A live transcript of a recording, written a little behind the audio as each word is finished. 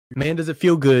Man, does it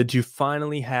feel good to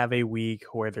finally have a week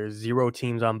where there's 0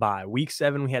 teams on bye? Week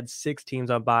 7, we had 6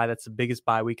 teams on bye. That's the biggest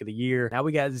bye week of the year. Now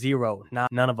we got 0,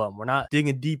 none of them. We're not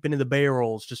digging deep into the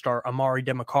barrels to start Amari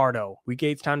DeMarcado. Week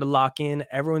 8's time to lock in.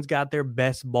 Everyone's got their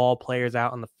best ball players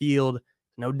out on the field.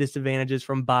 No disadvantages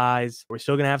from buys. We're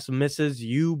still going to have some misses.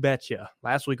 You betcha.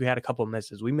 Last week we had a couple of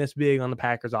misses. We missed big on the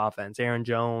Packers offense. Aaron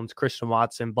Jones, Christian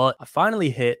Watson, but I finally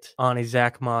hit on a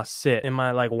Zach Moss sit. Am I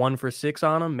like 1 for 6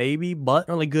 on him? Maybe, but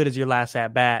really good as your last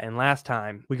at bat. And last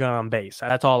time we got on base.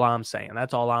 That's all I'm saying.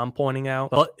 That's all I'm pointing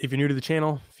out. But if you're new to the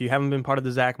channel, if you haven't been part of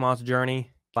the Zach Moss journey,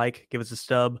 give us a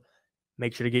stub.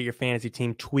 Make sure to get your fantasy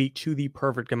team tweaked to the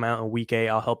perfect amount in week 8.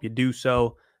 I'll help you do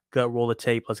so. Gut roll the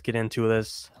tape. Let's get into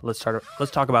this. Let's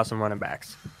talk about some running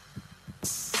backs.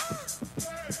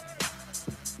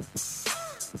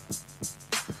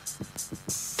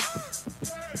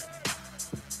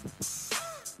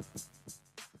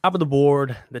 Top of the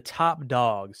board, the top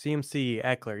dog, CMC,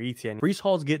 Eckler, Etienne. Breece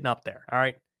Hall's getting up there. All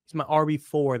right. He's my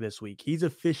RB4 this week. He's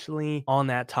officially on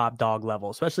that top dog level,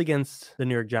 especially against the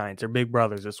New York Giants. They're big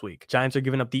brothers this week. Giants are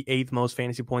giving up the 8th most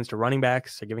fantasy points to running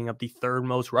backs. They're giving up the 3rd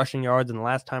most rushing yards. And the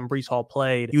last time Breece Hall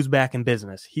played, he was back in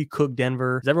business. He cooked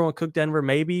Denver. Does everyone cook Denver?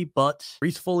 Maybe, but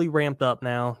Breece fully ramped up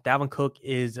now. Dalvin Cook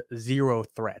is 0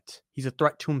 threat. He's a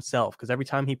threat to himself because every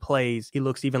time he plays, he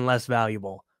looks even less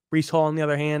valuable. Breece Hall, on the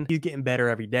other hand, he's getting better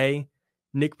every day.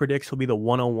 Nick predicts he'll be the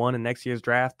 101 in next year's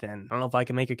draft, and I don't know if I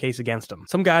can make a case against him.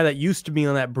 Some guy that used to be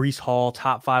on that Breece Hall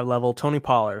top 5 level, Tony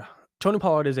Pollard. Tony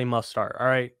Pollard is a must start, all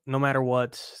right? No matter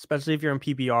what, especially if you're in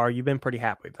PPR, you've been pretty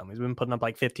happy with him. He's been putting up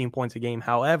like 15 points a game.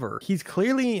 However, he's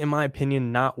clearly, in my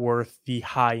opinion, not worth the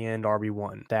high-end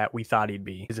RB1 that we thought he'd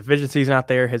be. His efficiency is not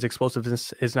there. His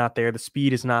explosiveness is not there. The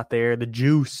speed is not there. The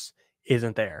juice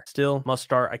isn't there. Still, must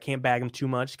start. I can't bag him too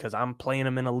much because I'm playing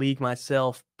him in a league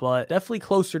myself, but definitely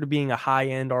closer to being a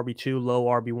high-end RB2, low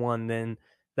RB1 than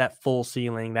that full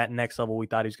ceiling, that next level we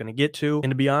thought he was going to get to. And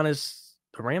to be honest,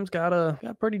 the Rams got a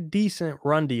pretty decent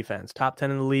run defense, top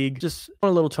 10 in the league. Just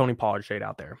a little Tony Pollard shade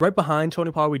out there. Right behind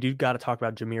Tony Pollard, we do got to talk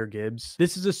about Jahmyr Gibbs.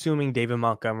 This is assuming David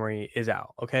Montgomery is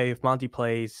out. Okay, if Monty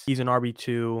plays, he's an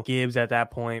RB2. Gibbs at that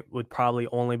point would probably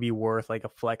only be worth like a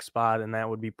flex spot, and that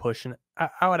would be pushing.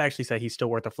 I would actually say he's still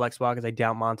worth a flex spot because I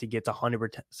doubt Monty gets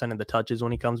 100% of the touches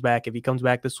when he comes back, if he comes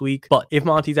back this week. But if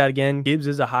Monty's out again, Gibbs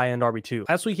is a high-end RB2.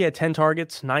 Last week he had 10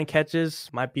 targets, 9 catches.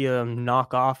 Might be a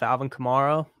knockoff Alvin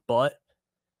Kamara, but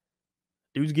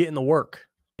dude's getting the work.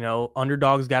 You know,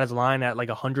 underdog's got his line at like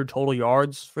 100 total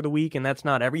yards for the week, and that's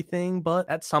not everything, but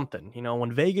that's something. You know,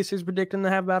 when Vegas is predicting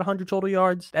to have about 100 total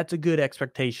yards, that's a good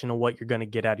expectation of what you're going to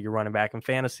get out of your running back in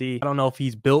fantasy. I don't know if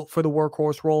he's built for the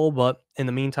workhorse role, but in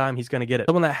the meantime, he's going to get it.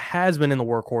 Someone that has been in the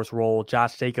workhorse role,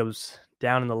 Josh Jacobs,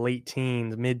 down in the late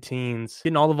teens, mid-teens,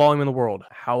 getting all the volume in the world.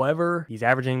 However, he's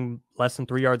averaging less than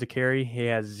 3 yards a carry. He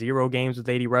has 0 games with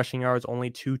 80 rushing yards, only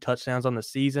 2 touchdowns on the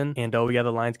season. And the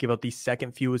Lions give up the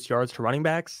 2nd fewest yards to running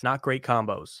backs. Not great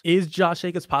combos. Is Josh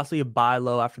Jacobs possibly a buy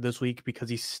low after this week because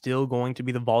he's still going to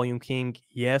be the volume king?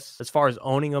 Yes. As far as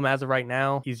owning him as of right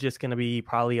now, he's just going to be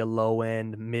probably a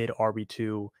low-end mid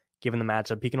RB2. Given the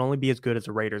matchup, he can only be as good as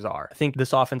the Raiders are. I think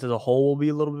this offense as a whole will be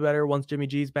a little bit better once Jimmy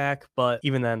G's back, but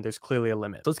even then, there's clearly a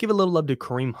limit. So let's give a little love to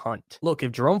Kareem Hunt. Look,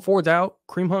 if Jerome Ford's out,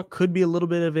 Kareem Hunt could be a little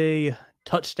bit of a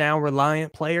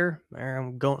touchdown-reliant player.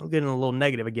 I'm getting a little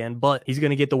negative again, but he's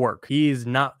going to get the work. He is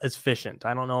not as efficient.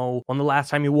 I don't know when the last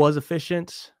time he was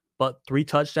efficient, but 3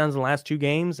 touchdowns in the last 2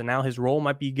 games, and now his role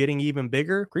might be getting even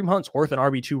bigger. Kareem Hunt's worth an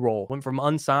RB2 role. Went from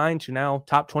unsigned to now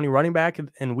top 20 running back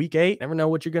in week 8. Never know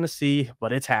what you're going to see,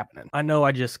 but it's happening. I know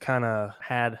I just kind of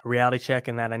had a reality check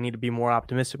and that I need to be more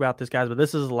optimistic about this, guys, but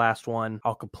this is the last one.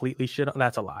 I'll completely shit on.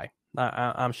 That's a lie.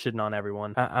 I'm shitting on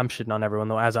everyone. I'm shitting on everyone,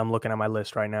 though, as I'm looking at my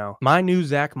list right now. My new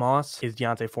Zach Moss is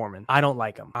D'Onta Foreman. I don't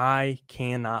like him. I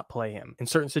cannot play him. In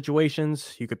certain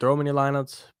situations, you could throw him in your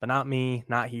lineups, but not me,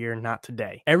 not here, not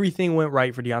today. Everything went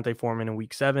right for D'Onta Foreman in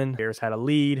week 7. Bears had a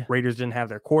lead. Raiders didn't have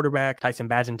their quarterback. Tyson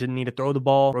Bagent didn't need to throw the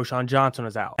ball. Roschon Johnson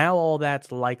was out. Now all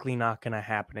that's likely not going to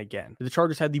happen again. The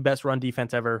Chargers had the best run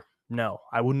defense ever. No,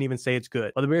 I wouldn't even say it's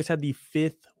good. But the Bears had the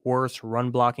 5th worst run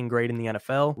blocking grade in the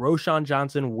NFL. Roschon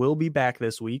Johnson will be back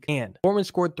this week. And Foreman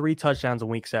scored 3 touchdowns in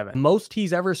week 7. The most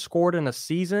he's ever scored in a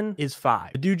season is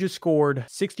 5. The dude just scored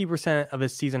 60% of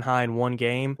his season high in 1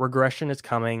 game. Regression is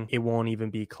coming. It won't even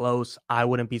be close. I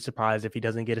wouldn't be surprised if he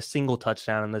doesn't get a single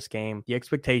touchdown in this game. The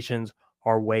expectations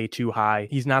are way too high.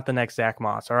 He's not the next Zach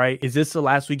Moss, all right? Is this the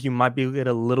last week you might be able to get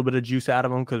a little bit of juice out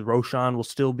of him because Roschon will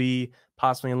still be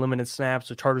possibly in limited snaps?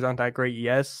 The Chargers aren't that great,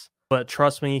 yes. But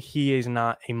trust me, he is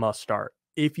not a must start.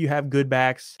 if you have good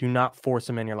backs, do not force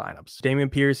him in your lineups.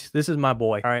 Dameon Pierce, this is my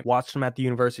boy. All right. Watched him at the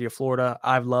University of Florida.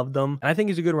 I've loved him. And I think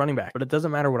he's a good running back, but it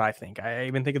doesn't matter what I think. I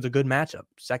even think it's a good matchup.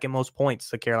 Second most points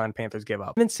the Carolina Panthers give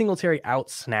up. Even Singletary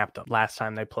out-snapped him last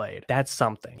time they played. That's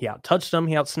something. He out-touched him.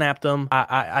 He out-snapped him.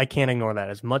 I can't ignore that.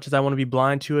 As much as I want to be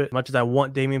blind to it, as much as I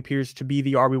want Dameon Pierce to be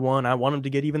the RB1, I want him to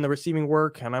get even the receiving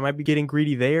work, and I might be getting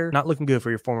greedy there. Not looking good for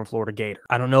your former Florida Gator.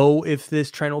 I don't know if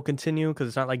this trend will continue because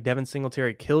it's not like Devin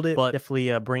Singletary killed it, but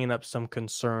definitely bringing up some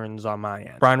concerns on my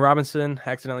end. Brian Robinson,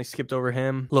 accidentally skipped over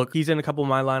him. Look, he's in a couple of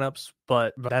my lineups,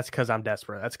 but that's because I'm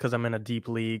desperate. That's because I'm in a deep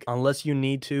league. Unless you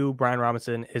need to, Brian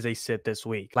Robinson is a sit this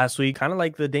week. Last week, kind of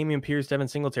like the Dameon Pierce, Devin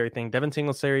Singletary thing. Devin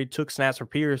Singletary took snaps for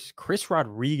Pierce. Chris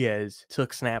Rodriguez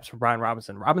took snaps for Brian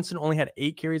Robinson. Robinson only had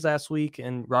 8 carries last week,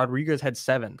 and Rodriguez had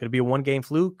 7. Could it be a one-game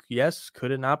fluke? Yes.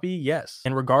 Could it not be? Yes.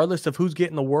 And regardless of who's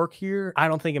getting the work here, I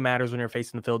don't think it matters when you're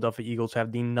facing the Philadelphia Eagles, who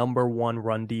have the #1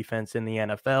 run defense in the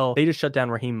NFL. They just shut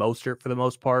down Raheem Mostert for the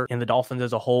most part, and the Dolphins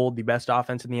as a whole, the best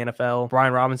offense in the NFL.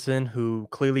 Brian Robinson, who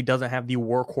clearly doesn't have the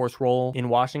workhorse role in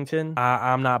Washington.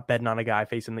 I'm not betting on a guy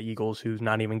facing the Eagles who's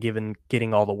not even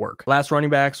getting all the work. Last running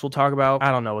backs we'll talk about.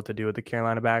 I don't know what to do with the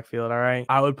Carolina backfield, all right?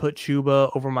 I would put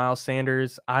Chuba over Miles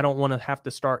Sanders. I don't want to have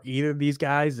to start either of these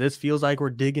guys. This feels like we're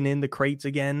digging in the crates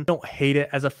again. Don't hate it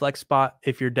as a flex spot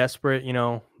if you're desperate,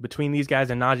 between these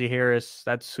guys and Najee Harris,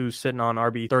 that's who's sitting on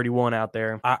RB31 out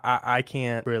there. I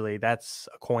can't really. That's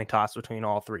a coin toss between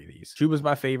all three of these. Chuba's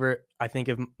my favorite. I think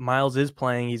if Miles is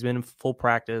playing, he's been in full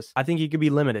practice. I think he could be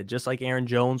limited, just like Aaron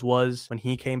Jones was when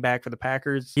he came back for the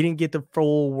Packers. He didn't get the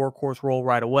full workhorse role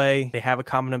right away. They have a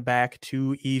competent back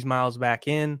to ease Miles back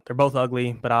in. They're both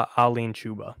ugly, but I'll lean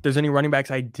Chuba. If there's any running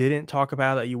backs I didn't talk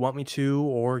about that you want me to,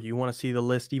 or you want to see the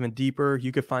list even deeper,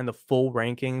 you could find the full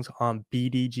rankings on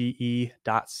bdge.co.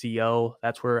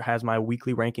 That's where it has my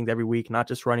weekly rankings every week, not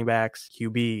just running backs,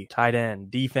 QB, tight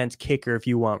end, defense, kicker if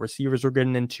you want. Receivers we're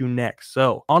getting into next.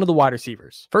 So on to the wide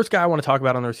receivers. First guy I want to talk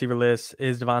about on the receiver list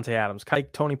is Davante Adams.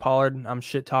 Like Tony Pollard, I'm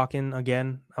shit talking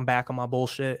again. I'm back on my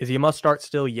bullshit. Is he a must start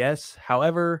still? Yes.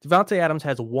 However, Davante Adams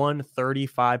has one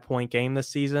 35-point game this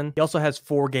season. He also has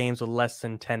 4 games with less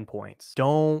than 10 points.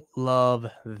 Don't love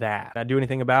that. Not do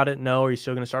anything about it? No. Are you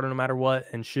still going to start him no matter what?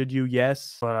 And should you?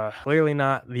 Yes. But clearly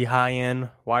not the high-end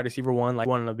wide receiver one like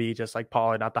wanting to be, just like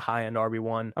Pollard, not the high-end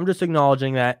RB1. I'm just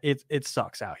acknowledging that it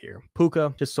sucks out here.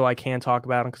 Puka, just so I can talk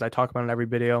about him because I talk about him in every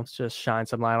video. Let's just shine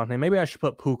some light on him. Maybe I should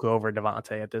put Puka over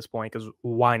Davante at this point because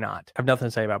why not? I have nothing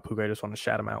to say about Puka. I just want to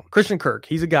shout him out. Christian Kirk,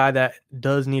 he's a guy that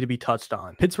does need to be touched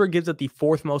on. Pittsburgh gives it the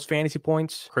 4th most fantasy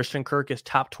points. Christian Kirk is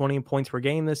top 20 in points per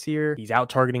game this year. He's out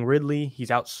targeting Ridley. He's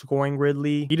outscoring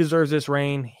Ridley. He deserves this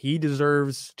reign. He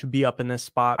deserves to be up in this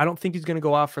spot. I don't think he's going to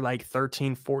go off for like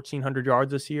 1,400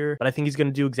 yards this year, but I think he's going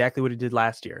to do exactly what he did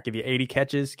last year. Give you 80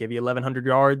 catches, give you 1,100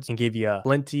 yards, and give you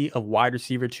plenty of wide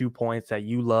receiver 2 points that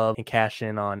you love and cash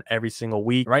in on every single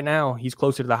week. Right now, he's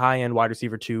closer to the high-end wide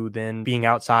receiver 2 than being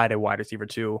outside a wide receiver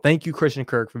 2. Thank you, Christian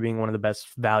Kirk, for being one of the best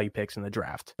value picks in the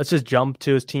draft. Let's just jump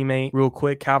to his teammate real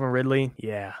quick. Calvin Ridley.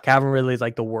 Yeah. Calvin Ridley is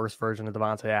like the worst version of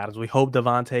Davante Adams. We hope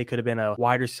Davante could have been a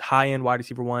high-end wide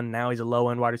receiver 1. Now he's a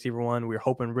low-end wide receiver 1. We were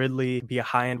hoping Ridley would be a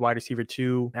high-end wide receiver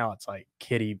 2. Now it's like,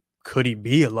 could he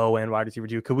be a low-end wide receiver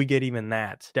 2? Could we get even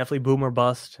that? Definitely boomer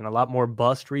bust, and a lot more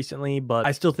bust recently, but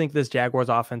I still think this Jaguars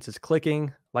offense is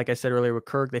clicking. Like I said earlier with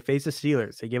Kirk, they face the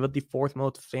Steelers. They give up the 4th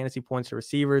most fantasy points to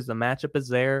receivers. The matchup is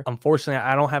there. Unfortunately,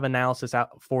 I don't have analysis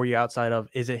out for you outside of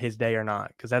is it his day or not,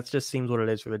 because that just seems what it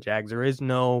is for the Jags. There is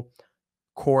no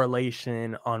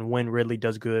correlation on when Ridley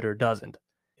does good or doesn't.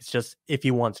 It's just if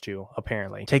he wants to,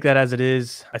 apparently. Take that as it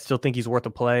is. I still think he's worth a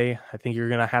play. I think you're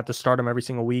going to have to start him every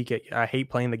single week. I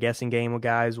hate playing the guessing game with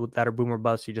guys that are boomer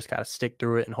bust. You just got to stick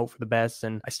through it and hope for the best.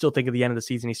 And I still think at the end of the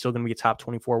season, he's still going to be a top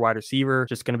 24 wide receiver.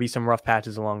 Just going to be some rough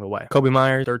patches along the way. Kobe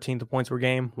Myers, 13th points per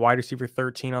game. Wide receiver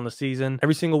 13 on the season.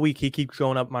 Every single week, he keeps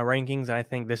going up my rankings. And I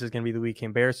think this is going to be the week he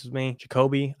embarrasses me.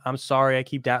 Jacoby, I'm sorry. I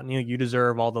keep doubting you. You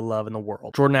deserve all the love in the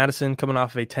world. Jordan Addison coming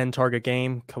off of a 10-target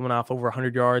game, coming off over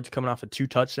 100 yards, coming off of 2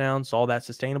 touchdowns. All that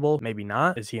sustainable? Maybe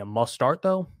not. Is he a must start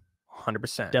though?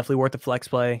 100%. Definitely worth a flex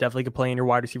play. Definitely could play in your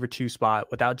wide receiver 2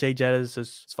 spot. Without Jay Jettis,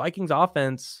 this Vikings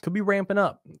offense could be ramping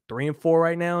up. 3-4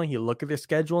 right now. You look at their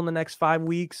schedule in the next 5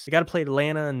 weeks. They got to play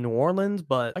Atlanta and New Orleans,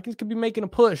 but Vikings could be making a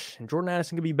push, and Jordan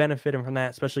Addison could be benefiting from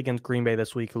that, especially against Green Bay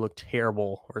this week, who looked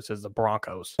terrible versus the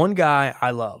Broncos. One guy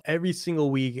I love. Every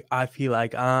single week, I feel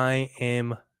like I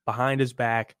am behind his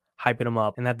back, hyping him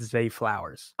up, and that's Zay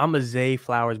Flowers. I'm a Zay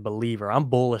Flowers believer. I'm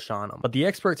bullish on him, but the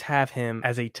experts have him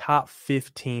as a top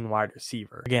 15 wide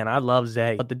receiver. Again, I love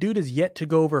Zay, but the dude is yet to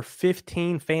go over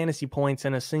 15 fantasy points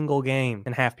in a single game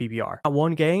in half PPR. Not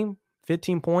one game,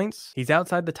 15 points. He's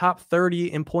outside the top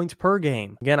 30 in points per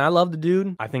game. Again, I love the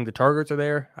dude. I think the targets are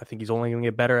there. I think he's only going to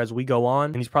get better as we go on.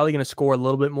 And he's probably going to score a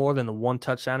little bit more than the 1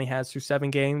 touchdown he has through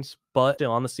 7 games. But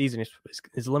still, on the season,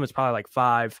 his limit's probably like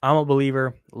 5. I'm a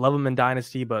believer. Love him in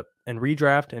Dynasty, but in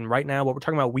redraft, and right now, what we're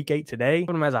talking about week 8 today,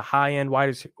 put him as a high-end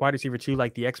wide receiver 2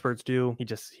 like the experts do. He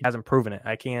hasn't proven it.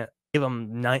 I can't give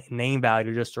him name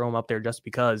value to just throw him up there just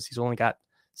because he's only got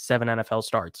 7 NFL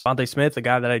starts. DeVonta Smith, the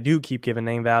guy that I do keep giving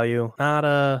name value,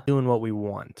 not doing what we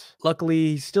want.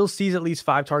 Luckily, he still sees at least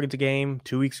 5 targets a game.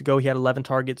 2 weeks ago, he had 11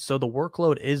 targets, so the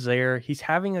workload is there. He's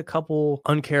having a couple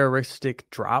uncharacteristic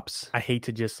drops. I hate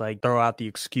to just like throw out the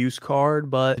excuse card,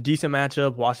 but a decent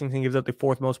matchup. Washington gives up the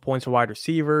 4th most points for wide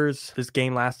receivers. This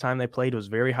game last time they played was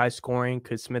very high scoring.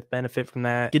 Could Smith benefit from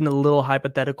that? Getting a little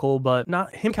hypothetical, but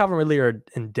not him. Calvin Ridley are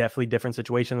in definitely different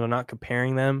situations. I'm not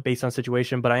comparing them based on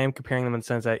situation, but I am comparing them in the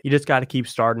sense that you just got to keep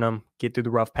starting them, get through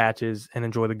the rough patches, and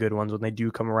enjoy the good ones when they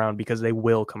do come around, because they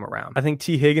will come around. I think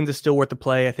T. Higgins is still worth the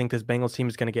play. I think this Bengals team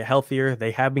is going to get healthier. They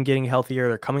have been getting healthier.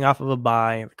 They're coming off of a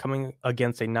bye. They're coming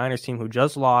against a Niners team who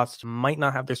just lost, might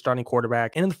not have their starting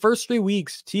quarterback. And in the first 3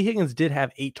 weeks, T. Higgins did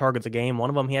have 8 targets a game.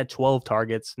 One of them, he had 12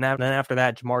 targets. And then after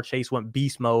that, Jamar Chase went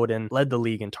beast mode and led the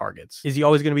league in targets. Is he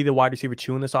always going to be the wide receiver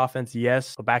 2 in this offense?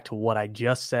 Yes. But back to what I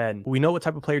just said. We know what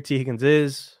type of player T. Higgins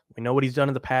is. We know what he's done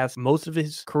in the past. Most of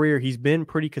his career, he's been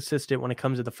pretty consistent when it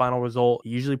comes to the final result. He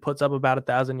usually puts up about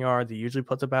 1,000 yards. He usually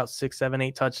puts about 6, 7,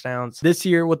 8 touchdowns. This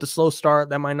year, with the slow start,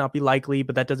 that might not be likely,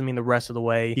 but that doesn't mean the rest of the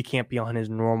way he can't be on his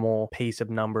normal pace of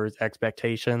numbers,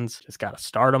 expectations. Just got to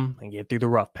start him and get through the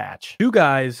rough patch. 2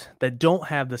 guys that don't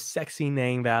have the sexy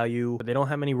name value, but they don't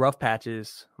have many rough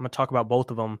patches. I'm going to talk about both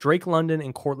of them. Drake London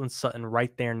and Cortland Sutton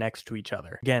right there next to each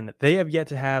other. Again, they have yet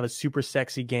to have a super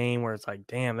sexy game where it's like,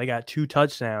 damn, they got 2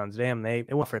 touchdowns. Damn, they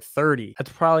went for 30.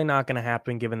 That's probably not going to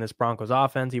happen given this Broncos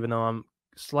offense, even though I'm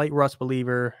a slight Russ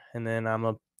believer, and then I'm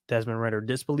a Desmond Ridder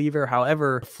disbeliever.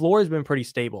 However, the floor has been pretty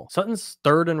stable. Sutton's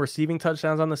 3rd in receiving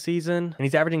touchdowns on the season, and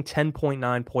he's averaging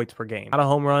 10.9 points per game. Not a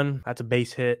home run. That's a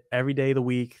base hit every day of the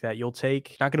week that you'll take.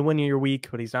 He's not going to win your week,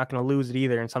 but he's not going to lose it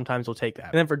either, and sometimes he'll take that.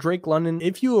 And then for Drake London,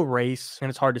 if you erase, and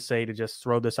it's hard to say to just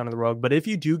throw this under the rug, but if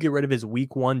you do get rid of his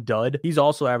week 1 dud, he's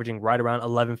also averaging right around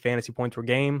 11 fantasy points per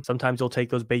game. Sometimes he'll take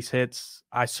those base hits.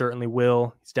 I certainly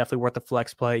will. He's definitely worth a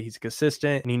flex play. He's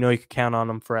consistent, and you know you can count on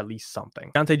him for at least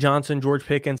something. Deontay Johnson, George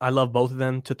Pickens, I love both of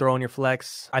them to throw in your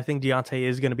flex. I think Deontay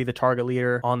is going to be the target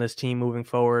leader on this team moving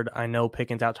forward. I know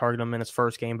Pickens out-targeted him in his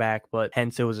first game back, but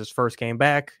hence it was his first game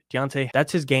back. Deontay,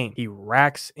 that's his game. He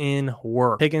racks in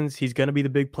work. Pickens, he's going to be the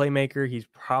big playmaker. He's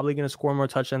probably going to score more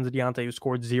touchdowns than Deontay, who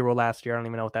scored 0 last year. I don't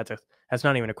even know if that's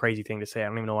not even a crazy thing to say. I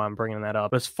don't even know why I'm bringing that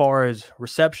up. But as far as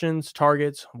receptions,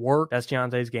 targets, work, that's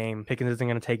Deontay's game. Pickens isn't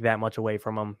going to take that much away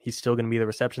from him. He's still going to be the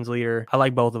receptions leader. I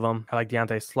like both of them. I like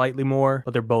Deontay slightly more,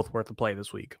 but they're both worth the play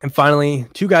this week. And finally,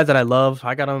 2 guys that I love.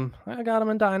 I got them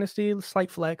in Dynasty, slight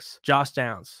flex. Josh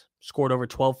Downs. Scored over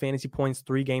 12 fantasy points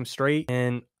 3 games straight.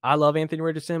 And I love Anthony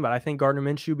Richardson, but I think Gardner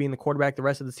Minshew being the quarterback the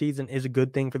rest of the season is a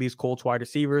good thing for these Colts wide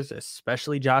receivers,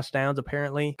 especially Josh Downs,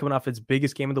 apparently, coming off his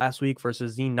biggest game of the last week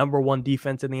versus the number 1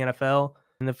 defense in the NFL.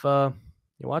 And if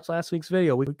you watch last week's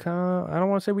video, I don't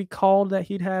want to say we called that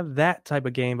he'd have that type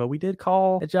of game, but we did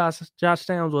call that Josh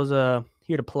Downs was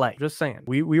here to play. Just saying.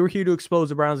 We were here to expose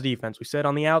the Browns defense. We said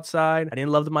on the outside, I didn't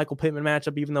love the Michael Pittman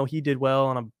matchup, even though he did well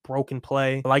on a broken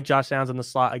play. I like Josh Downs in the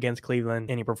slot against Cleveland,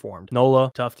 and he performed.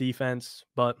 Nola, tough defense,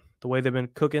 but the way they've been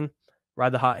cooking,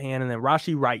 ride the hot hand. And then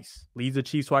Rashee Rice leads the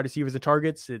Chiefs wide receivers in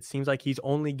targets. It seems like he's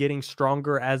only getting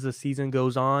stronger as the season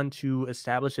goes on to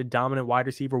establish a dominant wide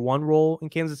receiver 1 role in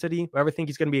Kansas City. Do I ever think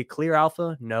he's going to be a clear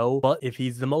alpha? No. But if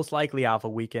he's the most likely alpha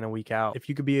week in and week out, if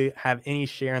you could have any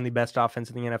share in the best offense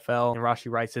in the NFL, and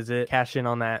Rashee Rice is it, cash in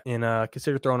on that and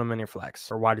consider throwing him in your flex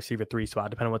or wide receiver 3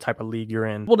 spot, depending on what type of league you're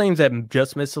in. Couple names that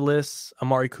just missed the list: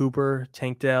 Amari Cooper,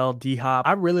 Tank Dell, D-Hop.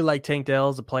 I really like Tank Dell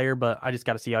as a player, but I just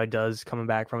got to see how he does coming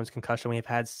back from his concussion. We've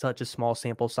had such a small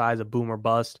sample size of boom or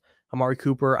bust. Amari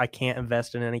Cooper, I can't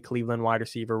invest in any Cleveland wide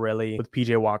receiver really with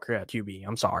PJ Walker at QB.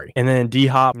 I'm sorry. And then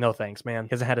D-Hop, no thanks, man. He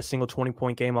hasn't had a single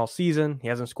 20-point game all season. He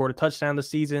hasn't scored a touchdown this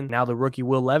season. Now the rookie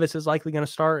Will Levis is likely going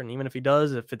to start, and even if he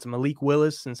does, if it's Malik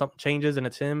Willis and something changes and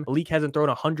it's him, Malik hasn't thrown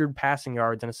 100 passing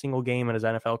yards in a single game in his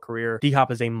NFL career.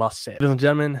 D-Hop is a must-sit. Ladies and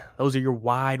gentlemen, those are your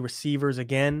wide receivers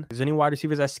again. If there's any wide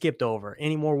receivers I skipped over,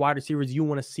 any more wide receivers you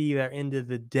want to see that are into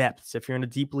the depths, if you're in a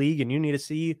deep league and you need to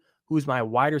see who's my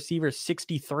wide receiver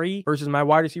 63 versus my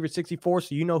wide receiver 64,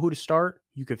 so you know who to start,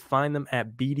 you could find them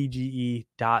at bdge.co.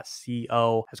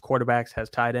 Has quarterbacks, has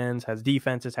tight ends, has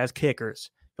defenses, has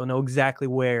kickers. You'll know exactly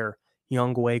where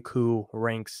Younghoe Koo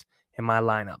ranks in my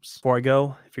lineups. Before I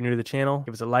go, if you're new to the channel,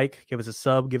 give us a like, give us a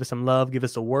sub, give us some love, give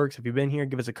us a works. If you've been here,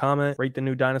 give us a comment, rate the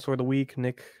new dinosaur of the week.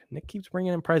 Nick keeps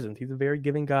bringing in presents. He's a very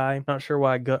giving guy. Not sure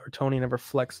why Gut or Tony never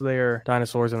flex their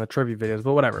dinosaurs in the trivia videos,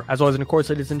 but whatever. As always, and of course,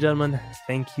 ladies and gentlemen,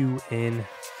 thank you and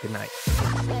good night.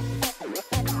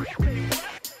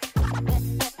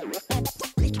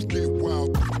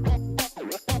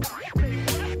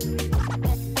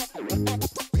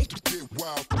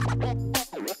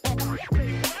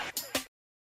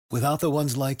 Without the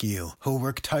ones like you, who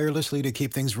work tirelessly to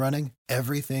keep things running,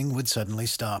 everything would suddenly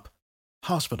stop.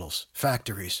 Hospitals,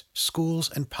 factories,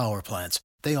 schools, and power plants,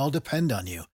 they all depend on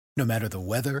you. No matter the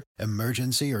weather,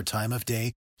 emergency, or time of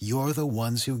day, you're the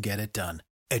ones who get it done.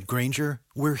 At Grainger,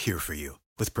 we're here for you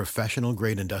with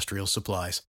professional-grade industrial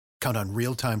supplies. Count on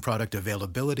real-time product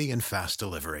availability and fast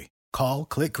delivery. Call,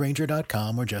 click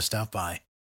Grainger.com, or just stop by.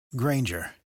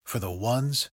 Grainger, for the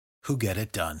ones who get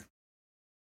it done.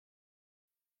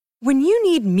 When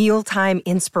you need mealtime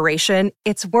inspiration,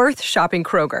 it's worth shopping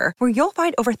Kroger, where you'll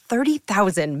find over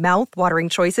 30,000 mouth-watering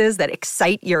choices that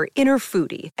excite your inner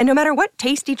foodie. And no matter what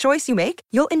tasty choice you make,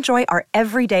 you'll enjoy our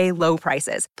everyday low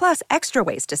prices, plus extra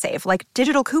ways to save, like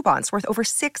digital coupons worth over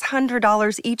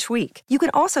 $600 each week. You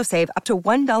can also save up to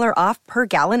 $1 off per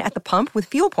gallon at the pump with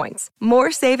fuel points.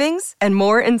 More savings and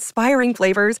more inspiring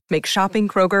flavors make shopping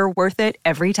Kroger worth it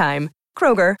every time.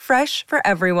 Kroger, fresh for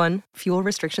everyone. Fuel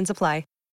restrictions apply.